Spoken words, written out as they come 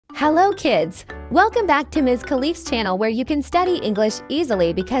Hello kids! Welcome back to Ms. Khalif's channel where you can study English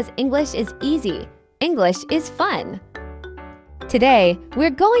easily because English is easy. English is fun. Today,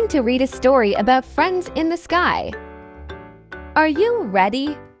 we're going to read a story about friends in the sky. Are you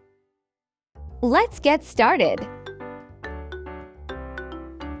ready? Let's get started.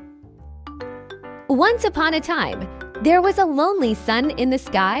 Once upon a time, there was a lonely sun in the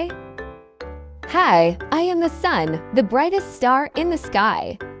sky. Hi, I am the sun, the brightest star in the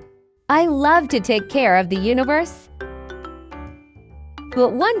sky. I love to take care of the universe.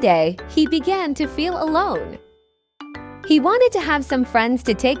 But one day, he began to feel alone. He wanted to have some friends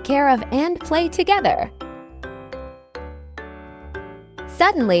to take care of and play together.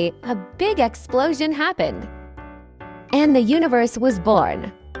 Suddenly, a big explosion happened, and the universe was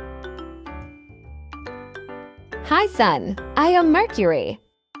born. Hi, Sun. I am Mercury,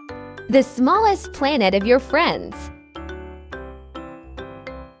 the smallest planet of your friends.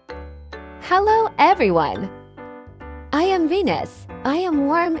 Hello, everyone. I am Venus. I am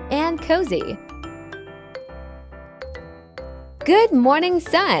warm and cozy. Good morning,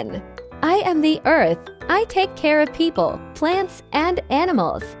 Sun. I am the Earth. I take care of people, plants, and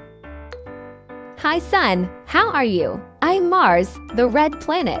animals. Hi, Sun. How are you? I'm Mars, the red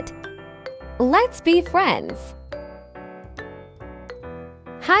planet. Let's be friends.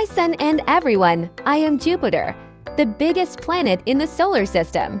 Hi, Sun and everyone. I am Jupiter, the biggest planet in the solar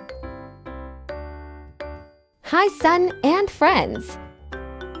system. Hi, Sun and friends.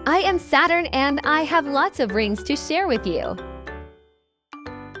 I am Saturn and I have lots of rings to share with you.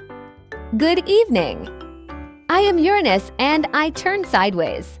 Good evening. I am Uranus and I turn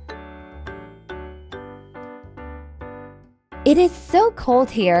sideways. It is so cold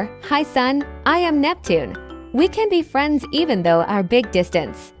here. Hi, Sun. I am Neptune. We can be friends even though our big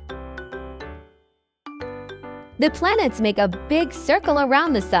distance. The planets make a big circle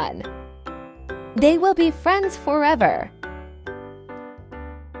around the sun. They will be friends forever.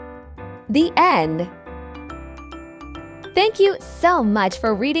 The end. Thank you so much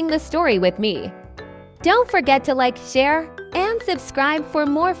for reading the story with me. Don't forget to like, share, and subscribe for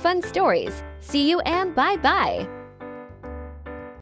more fun stories. See you and bye-bye.